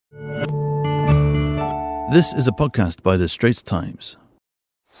This is a podcast by The Straits Times.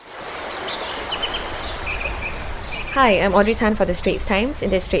 Hi, I'm Audrey Tan for The Straits Times in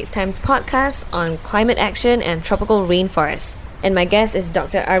The Straits Times podcast on climate action and tropical rainforests. And my guest is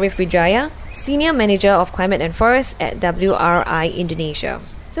Dr. Arif Wijaya, Senior Manager of Climate and Forest at WRI Indonesia.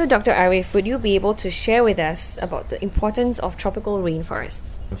 So, Dr. Arif, would you be able to share with us about the importance of tropical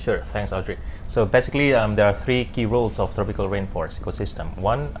rainforests? Sure, thanks Audrey. So basically there are three key roles of tropical rainforest ecosystem.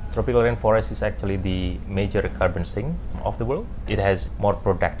 One, tropical rainforest is actually the major carbon sink of the world. It has more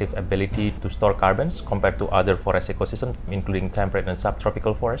productive ability to store carbons compared to other forest ecosystems, including temperate and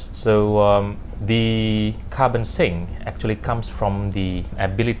subtropical forests. So the carbon sink actually comes from the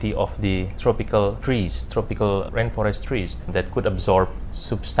ability of the tropical trees, tropical rainforest trees that could absorb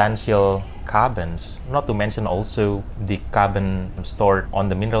substantial carbons, not to mention also the carbon stored on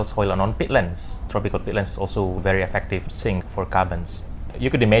the mineral soil and on peatlands. Tropical peatlands is also very effective sink for carbons. You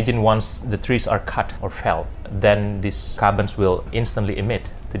could imagine once the trees are cut or felled, then these carbons will instantly emit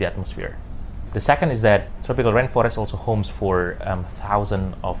to the atmosphere. The second is that tropical rainforest also homes for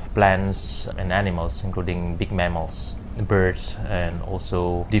thousands of plants and animals, including big mammals, birds, and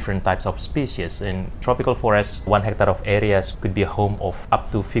also different types of species. In tropical forests, 1 hectare of areas could be a home of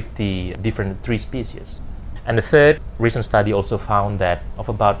up to 50 different tree species. And the third recent study also found that of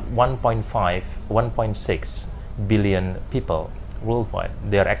about 1.6 billion people worldwide,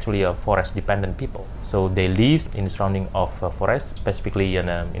 they are actually a forest-dependent people. So they live in the surrounding of forests, specifically in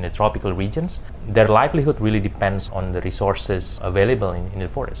the tropical regions. Their livelihood really depends on the resources available in the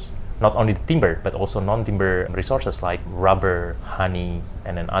forest. Not only timber, but also non-timber resources like rubber, honey,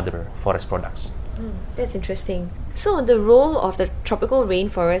 and then other forest products. That's interesting. So the role of the tropical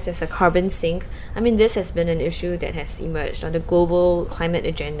rainforest as a carbon sink, this has been an issue that has emerged on the global climate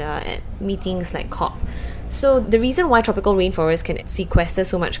agenda at meetings like COP. So the reason why tropical rainforests can sequester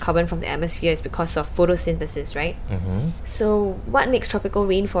so much carbon from the atmosphere is because of photosynthesis, right? Mm-hmm. So what makes tropical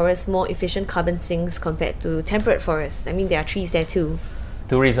rainforests more efficient carbon sinks compared to temperate forests? There are trees there too.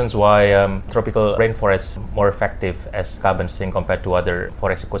 Two reasons why tropical rainforests are more effective as carbon sink compared to other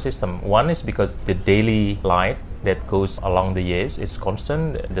forest ecosystem. One is because the daily light that goes along the years is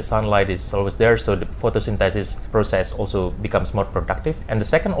constant. The sunlight is always there, so the photosynthesis process also becomes more productive. And the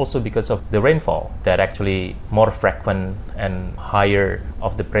second also because of the rainfall that actually more frequent and higher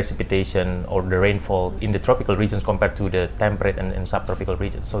of the precipitation or the rainfall in the tropical regions compared to the temperate and subtropical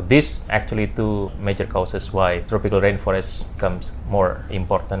regions. So this actually two major causes why tropical rainforest becomes more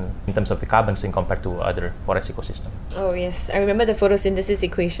important in terms of the carbon sink compared to other forest ecosystem. Oh yes, I remember the photosynthesis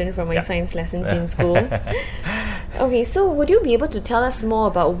equation from my science lessons in school. Okay, so would you be able to tell us more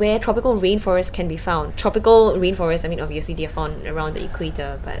about where tropical rainforests can be found? Tropical rainforests, obviously they are found around the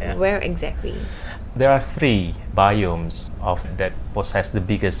equator, but where exactly? There are three biomes that possess the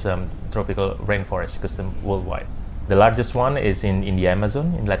biggest tropical rainforest ecosystem worldwide. The largest one is in the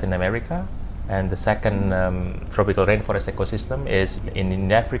Amazon in Latin America, and the second tropical rainforest ecosystem is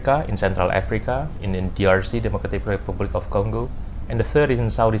in Africa, in Central Africa, in DRC, Democratic Republic of Congo, and the third is in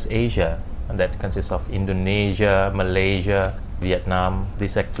Southeast Asia, and that consists of Indonesia, Malaysia, Vietnam.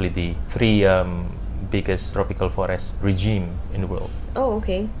 These are actually the three biggest tropical forest regime in the world. Oh,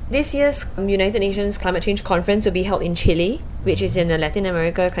 okay. This year's United Nations Climate Change Conference will be held in Chile, which is in a Latin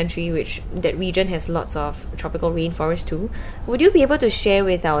America country, which that region has lots of tropical rainforests too. Would you be able to share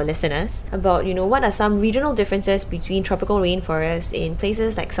with our listeners about, what are some regional differences between tropical rainforests in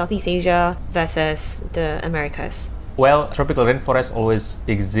places like Southeast Asia versus the Americas? Well, tropical rainforests always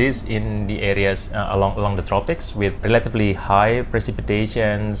exist in the areas along the tropics with relatively high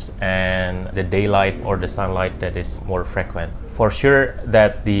precipitations and the daylight or the sunlight that is more frequent. For sure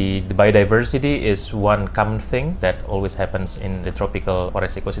that the biodiversity is one common thing that always happens in the tropical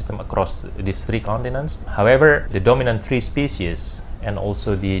forest ecosystem across these three continents. However, the dominant tree species and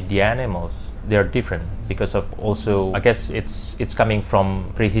also the animals, they are different because of also, I guess it's coming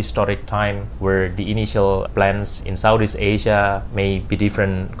from prehistoric time where the initial plants in Southeast Asia may be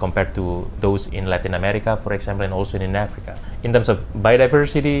different compared to those in Latin America, for example, and also in Africa. In terms of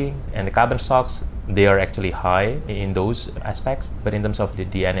biodiversity and the carbon stocks, they are actually high in those aspects, but in terms of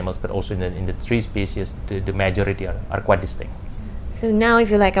the animals, but also in the tree species, the majority are quite distinct. So now,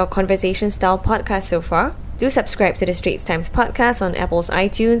 if you like our conversation-style podcast so far, do subscribe to the Straits Times podcast on Apple's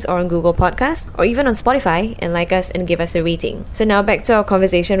iTunes or on Google Podcasts, or even on Spotify, and like us and give us a rating. So now back to our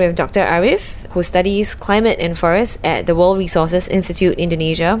conversation with Dr. Arif, who studies climate and forests at the World Resources Institute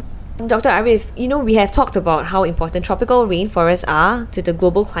Indonesia. Dr. Arif, we have talked about how important tropical rainforests are to the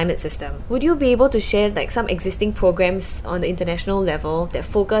global climate system. Would you be able to share some existing programs on the international level that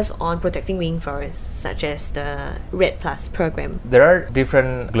focus on protecting rainforests, such as the REDD+ program? There are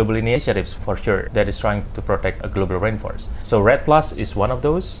different global initiatives for sure that is trying to protect a global rainforest. So REDD+ is one of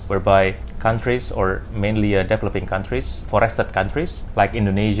those, whereby countries, or mainly developing countries, forested countries like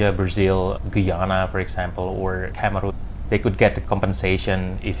Indonesia, Brazil, Guyana, for example, or Cameroon, they could get a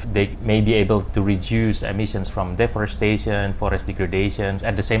compensation if they may be able to reduce emissions from deforestation, forest degradations,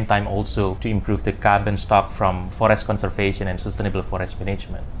 at the same time also to improve the carbon stock from forest conservation and sustainable forest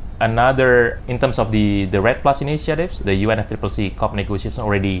management. Another, in terms of the REDD+ initiatives, the UNFCCC COP negotiation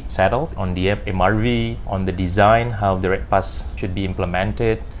already settled on the MRV, on the design, how the REDD+ should be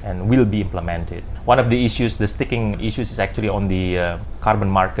implemented and will be implemented. One of the issues, the sticking issues, is actually on the carbon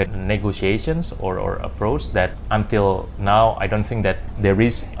market negotiations or approach, that until now, I don't think that there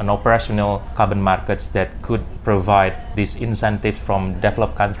is an operational carbon markets that could provide this incentive from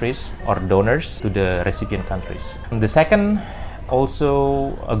developed countries or donors to the recipient countries. And the second,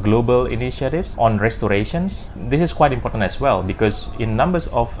 also a global initiatives on restorations. This is quite important as well, because in numbers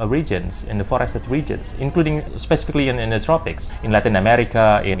of regions, in the forested regions, including specifically in the tropics, in Latin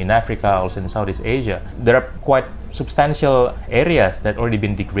America, in Africa, also in Southeast Asia, there are quite substantial areas that already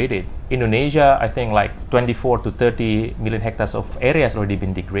been degraded. Indonesia, I think 24 to 30 million hectares of areas already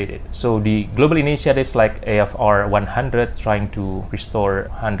been degraded. So the global initiatives like AFR 100, trying to restore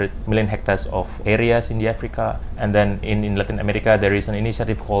 100 million hectares of areas in the Africa, and then in Latin America there is an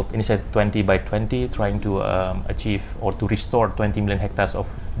initiative called Initiative 20 by 20, trying to achieve or to restore 20 million hectares of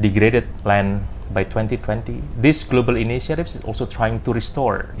degraded land by 2020. These global initiatives is also trying to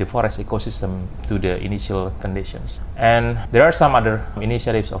restore the forest ecosystem to the initial conditions. And there are some other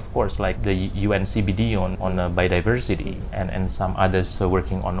initiatives, of course, like the UNCBD on biodiversity, and some others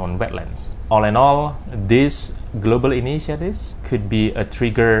working on wetlands. All in all, these global initiatives could be a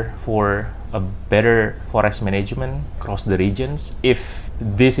trigger for a better forest management across the regions if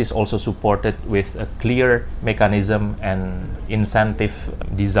this is also supported with a clear mechanism and incentive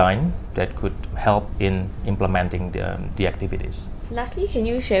design that could help in implementing the activities. Lastly, can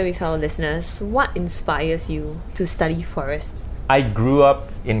you share with our listeners what inspires you to study forests? I grew up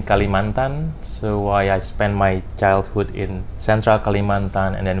in Kalimantan, so I spent my childhood in Central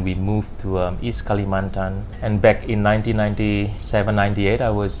Kalimantan, and then we moved to East Kalimantan. And back in 1997-98, I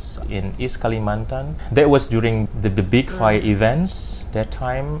was in East Kalimantan. That was during the big fire events that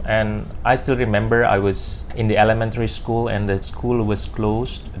time, and I still remember I was in the elementary school and the school was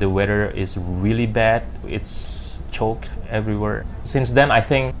closed. The weather is really bad. It's choked everywhere. Since then, I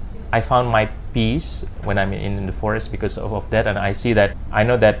think I found my peace when I'm in the forest because of that, and I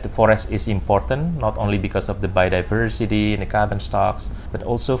know that the forest is important, not only because of the biodiversity and the carbon stocks, but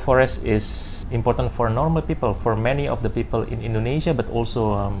also forest is important for normal people, for many of the people in Indonesia, but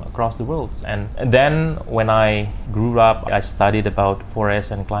also across the world. And then when I grew up, I studied about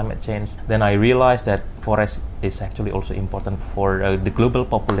forest and climate change. Then I realized that forest is actually also important for the global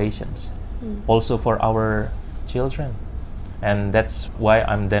populations, also for our children. And that's why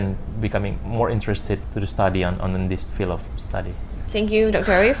I'm then becoming more interested to study on this field of study. Thank you,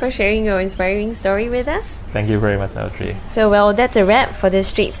 Dr. Arif, for sharing your inspiring story with us. Thank you very much, Audrey. So, that's a wrap for this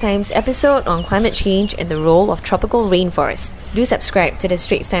Straits Times episode on climate change and the role of tropical rainforests. Do subscribe to the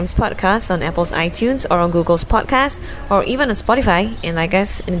Straits Times podcast on Apple's iTunes or on Google's podcast, or even on Spotify, and like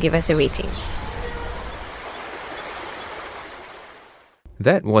us and give us a rating.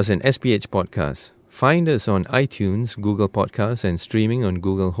 That was an SPH podcast. Find us on iTunes, Google Podcasts, and streaming on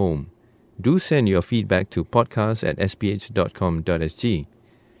Google Home. Do send your feedback to podcast@sph.com.sg.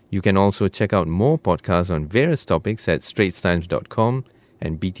 You can also check out more podcasts on various topics at straitstimes.com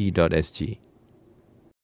and bt.sg.